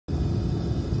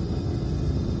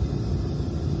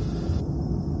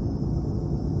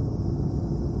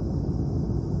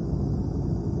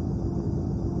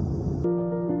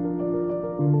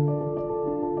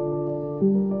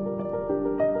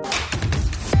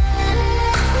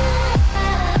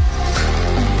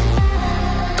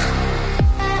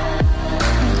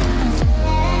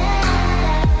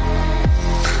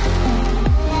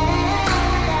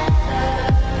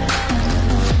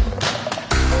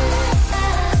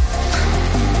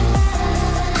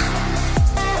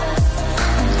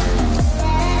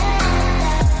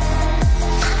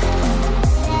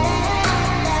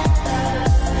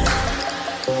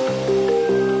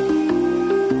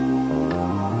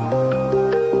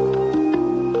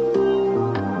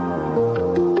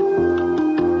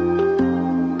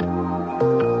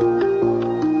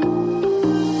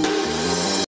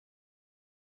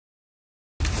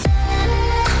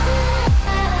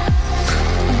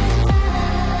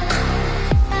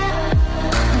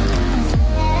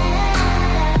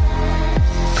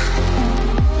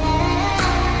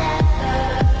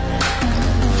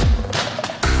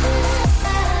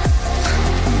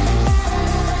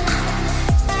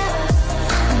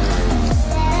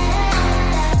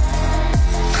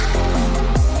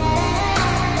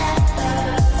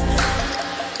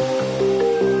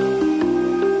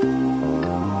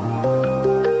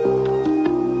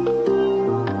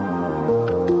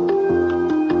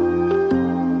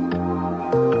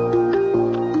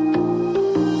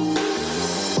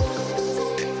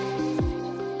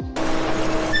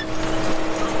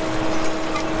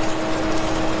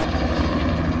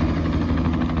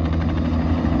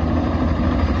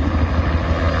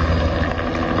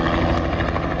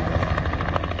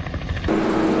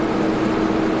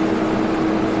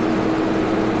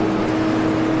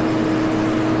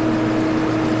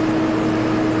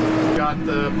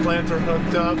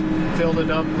hooked up, filled it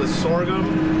up with sorghum,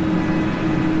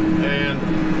 and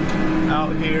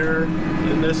out here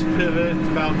in this pivot,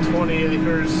 about 20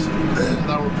 acres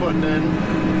that we're putting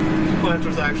in. This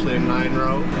planter's actually a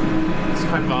 9-row. It's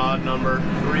kind of an odd number.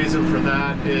 The reason for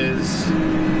that is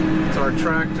it's our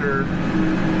tractor.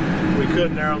 We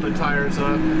could narrow the tires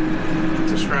up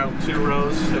to straddle 2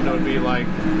 rows, and it would be like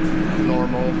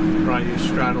normal, right? You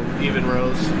straddle even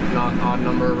rows, not odd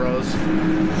number of rows.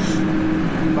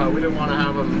 But we didn't want to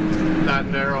have them that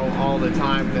narrow all the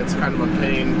time. It's kind of a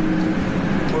pain,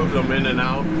 move them in and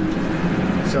out.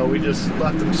 So we just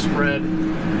left them spread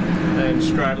and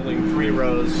straddling 3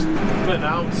 rows. Been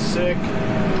out sick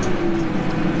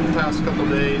the past couple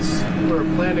days. We were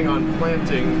planning on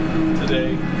planting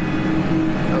today.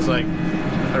 I was like,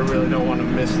 I really don't want to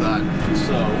miss that.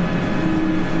 So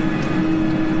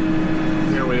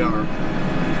here we are,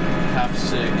 half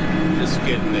sick, just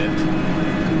getting it.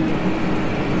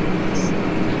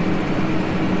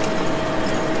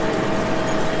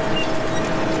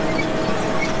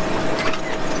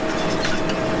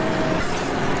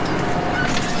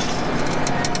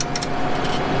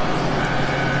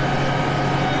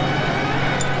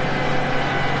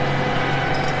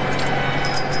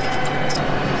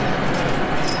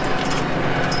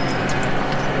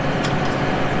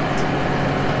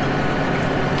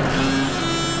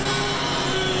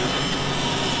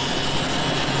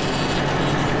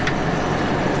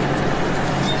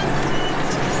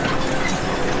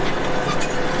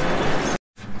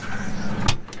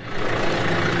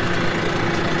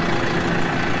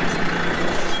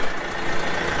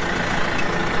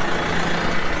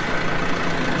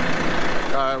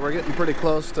 We're getting pretty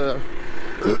close to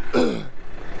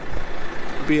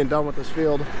being done with this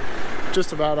field.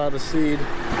 Just about out of seed.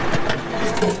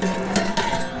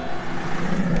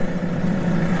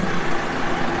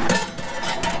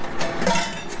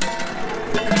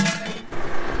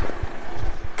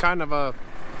 Kind of a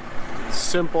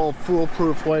simple,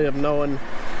 foolproof way of knowing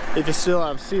if you still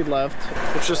have seed left.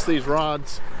 It's just these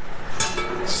rods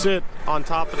sit on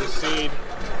top of the seed,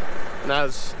 and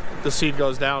as the seed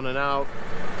goes down and out,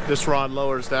 this rod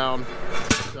lowers down,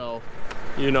 so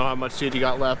you know how much seed you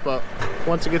got left. But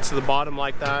once it gets to the bottom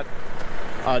like that,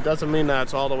 it doesn't mean that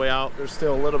it's all the way out. There's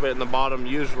still a little bit in the bottom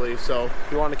usually, so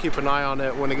you want to keep an eye on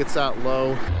it when it gets that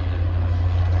low.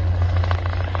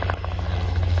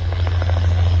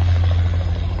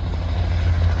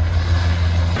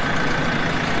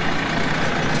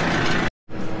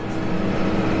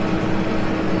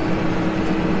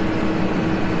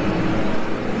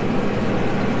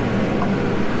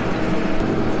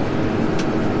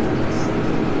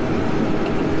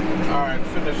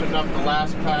 Finishing up the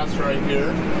last pass right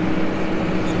here.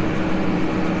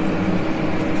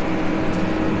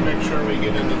 Make sure we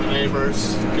get into the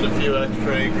neighbors, get a few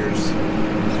extra acres.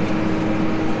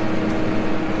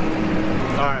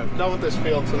 Alright, done with this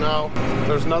field, so now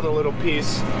there's another little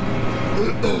piece,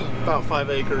 about 5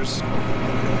 acres.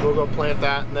 We'll go plant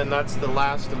that, and then that's the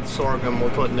last of the sorghum we're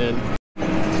putting in.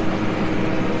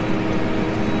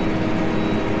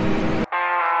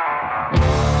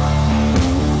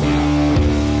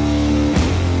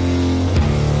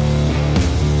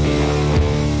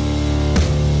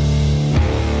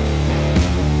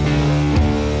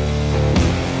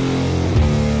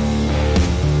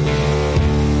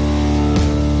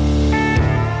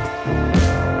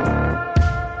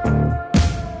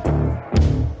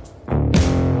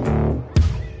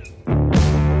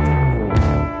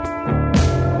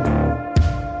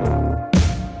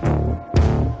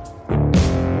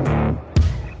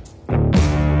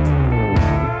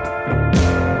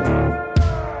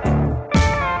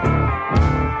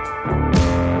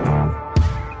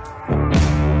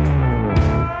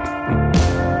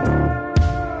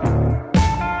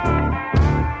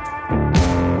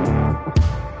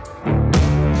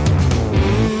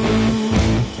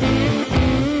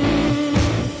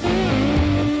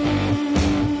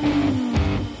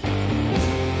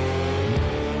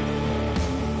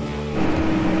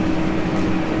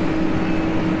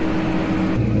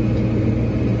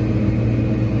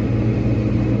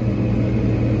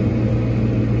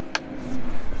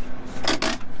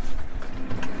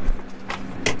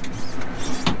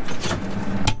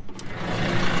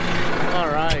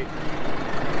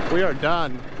 We are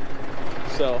done.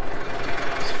 So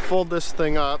let's fold this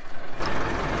thing up.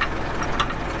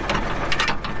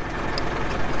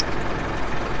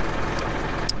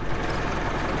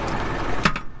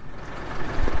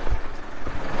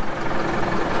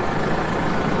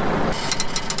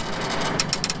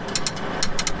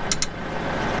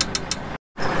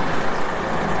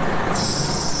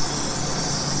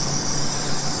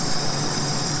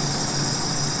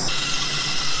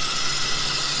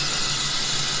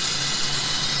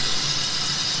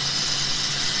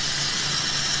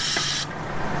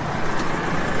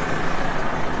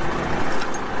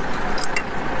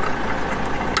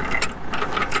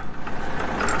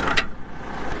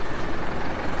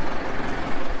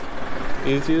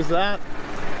 Easy as that.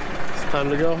 It's time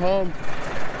to go home.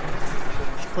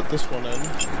 Just put this one in,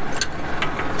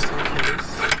 just in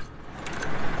case.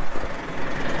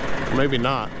 Or maybe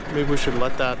not. Maybe we should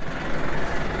let that,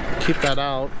 keep that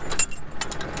out,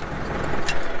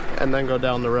 and then go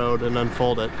down the road and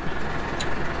unfold it.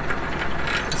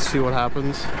 Let's see what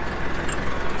happens.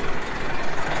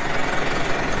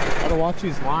 Gotta watch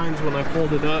these lines when I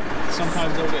fold it up.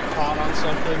 Sometimes they'll get caught on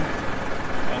something,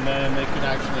 and then they can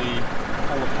actually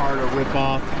pull apart or rip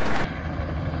off.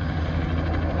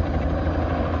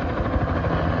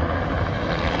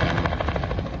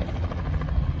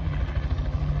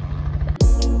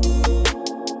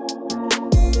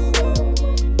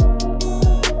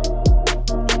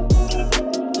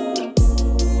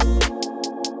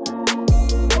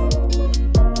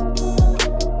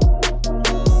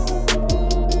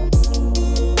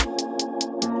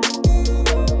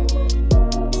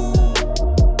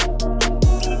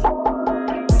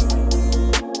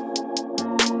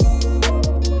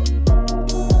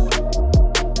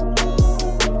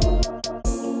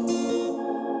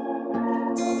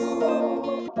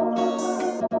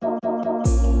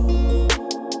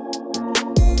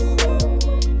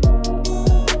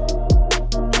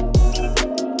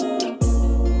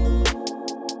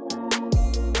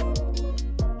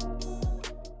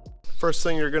 First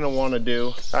thing you're going to want to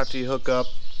do after you hook up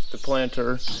the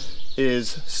planter is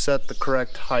set the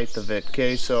correct height of it.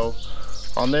 Okay, so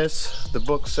on this, the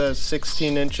book says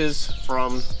 16 inches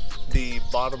from the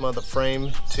bottom of the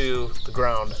frame to the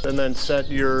ground. And then set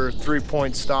your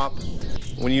 3-point stop.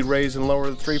 When you raise and lower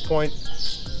the 3-point,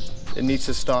 it needs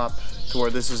to stop to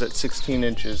where this is at 16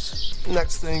 inches.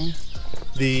 Next thing,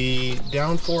 the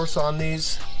downforce on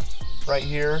these right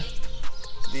here,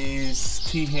 these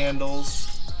T-handles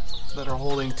that are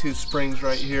holding 2 springs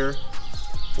right here,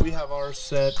 we have ours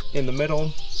set in the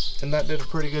middle, and that did a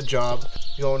pretty good job.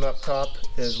 Going up top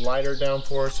is lighter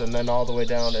downforce, and then all the way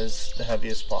down is the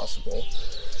heaviest possible.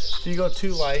 If you go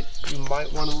too light, you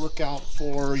might want to look out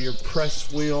for your press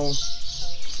wheel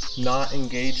not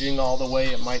engaging all the way.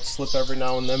 It might slip every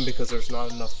now and then because there's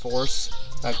not enough force.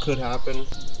 That could happen.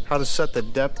 How to set the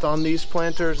depth on these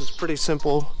planters is pretty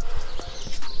simple.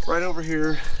 Right over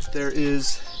here, there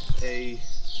is a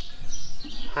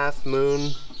half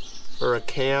moon or a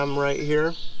cam right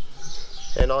here,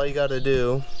 and all you got to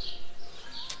do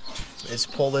is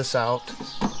pull this out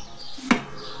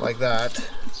like that,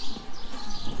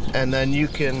 and then you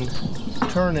can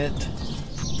turn it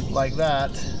like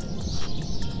that.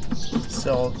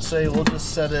 So say we'll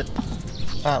just set it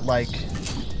at like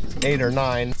 8 or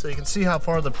 9, so you can see how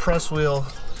far the press wheel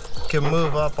can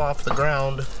move up off the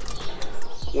ground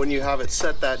when you have it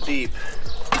set that deep.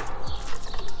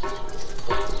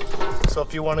 So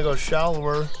if you want to go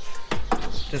shallower,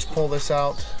 just pull this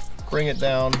out, bring it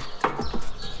down,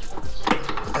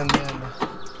 and then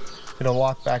it'll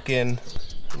lock back in.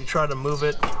 You try to move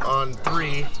it on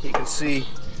 3, you can see it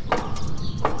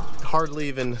hardly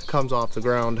even comes off the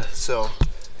ground. So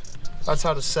that's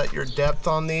how to set your depth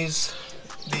on these.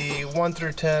 The 1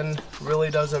 through 10 really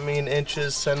doesn't mean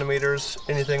inches, centimeters,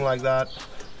 anything like that.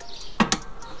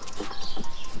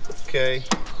 Okay,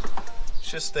 it's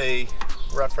just a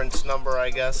reference number, I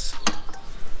guess.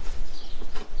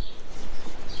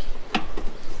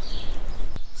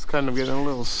 It's kind of getting a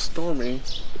little stormy.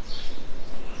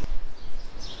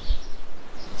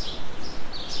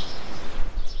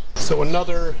 So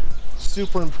another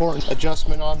super important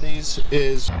adjustment on these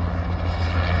is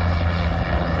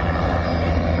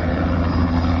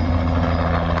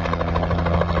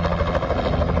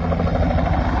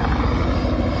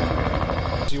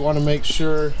you want to make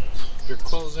sure your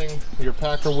closing, your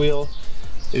packer wheel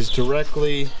is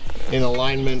directly in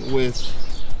alignment with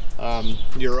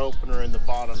your opener in the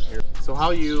bottom here. So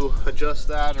how you adjust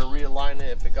that or realign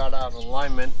it if it got out of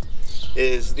alignment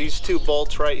is these 2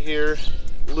 bolts right here,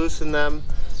 loosen them,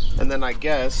 and then I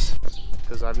guess,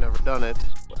 because I've never done it,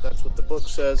 but that's what the book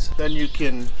says, then you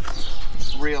can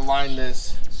realign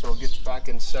this so it gets back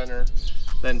in center,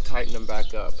 then tighten them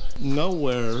back up.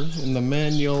 Nowhere in the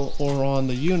manual or on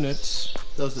the units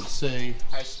does it say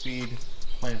high-speed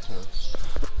planter.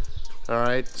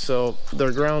 Alright, so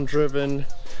they're ground driven,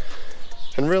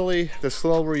 and really the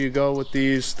slower you go with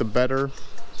these, the better.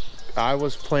 I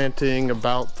was planting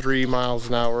about 3 miles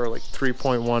an hour, like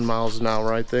 3.1 miles an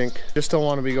hour, I think. Just don't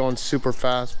want to be going super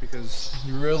fast because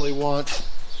you really want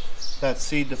that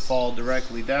seed to fall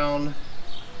directly down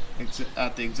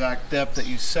at the exact depth that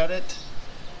you set it.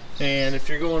 And if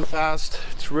you're going fast,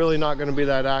 it's really not going to be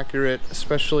that accurate,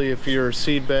 especially if your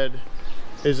seed bed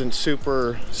isn't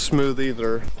super smooth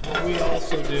either. What we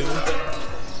also do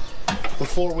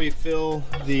before we fill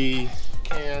the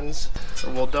cans,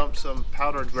 and we'll dump some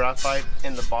powdered graphite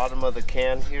in the bottom of the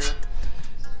can here.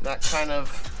 That kind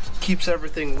of keeps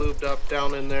everything lubed up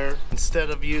down in there. Instead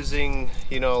of using,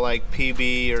 you know, like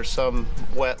PB or some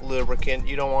wet lubricant,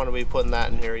 you don't want to be putting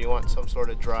that in here. You want some sort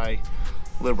of dry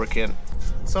lubricant.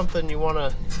 Something you want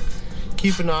to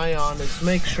keep an eye on is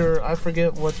make sure, I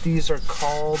forget what these are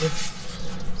called,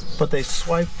 but they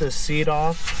swipe the seat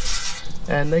off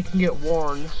and they can get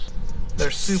worn.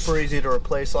 They're super easy to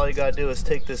replace. All you gotta do is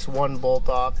take this one bolt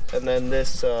off, and then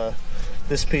this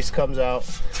this piece comes out,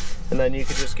 and then you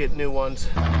can just get new ones.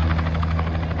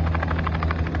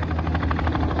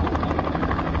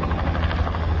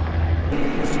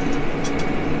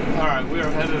 Alright, we are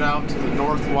headed out to the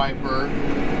north wiper,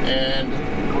 and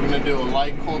we're going to do a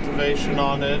light cultivation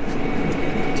on it,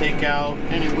 take out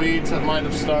any weeds that might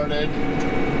have started,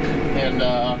 and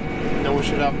then we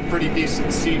should have a pretty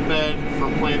decent seed bed for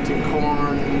planting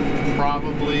corn,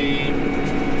 probably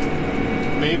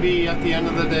maybe at the end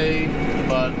of the day,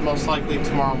 but most likely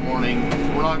tomorrow morning.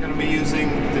 We're not going to be using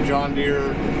the John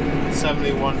Deere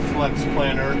 71 Flex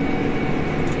planter.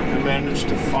 We managed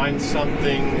to find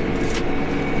something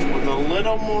with a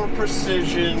little more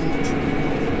precision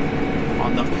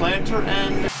on the planter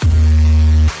end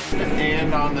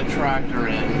and on the tractor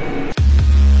end.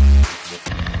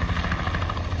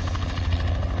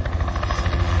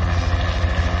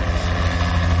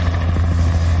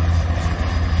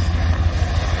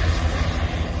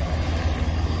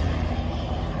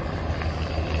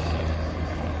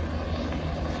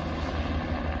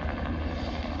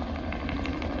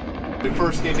 We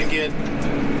first need to get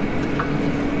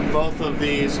both of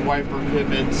these wiper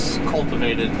pivots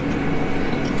cultivated,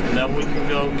 and then we can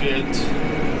go get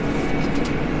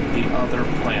the other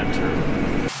planter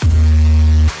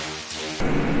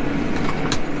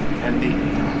and the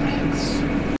arrowheads.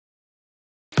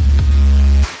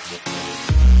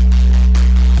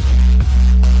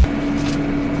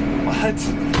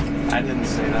 What? I didn't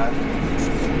say that.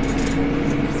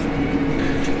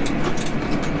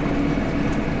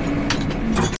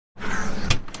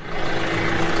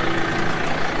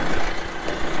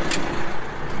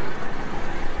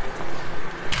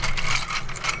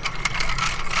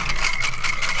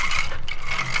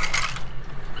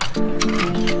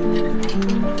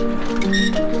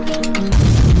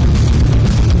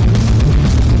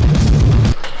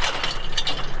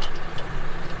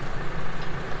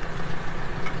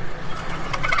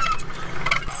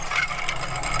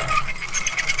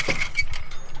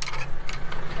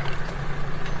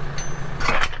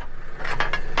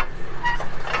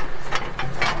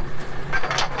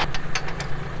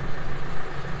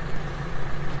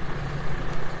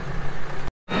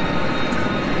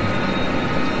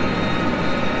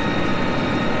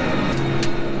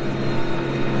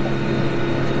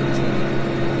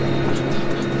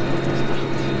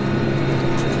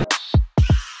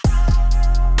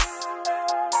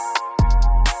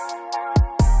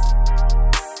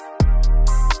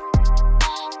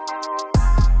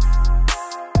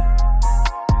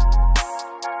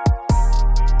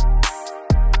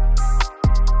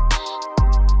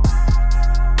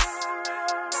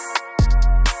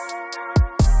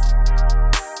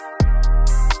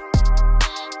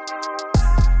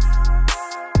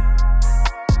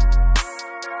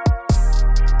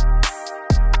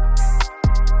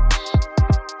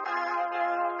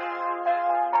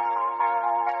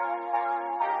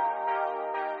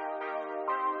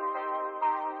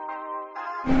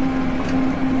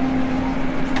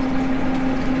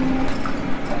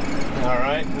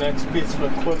 Alright, next piece of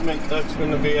equipment that's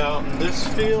going to be out in this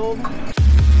field.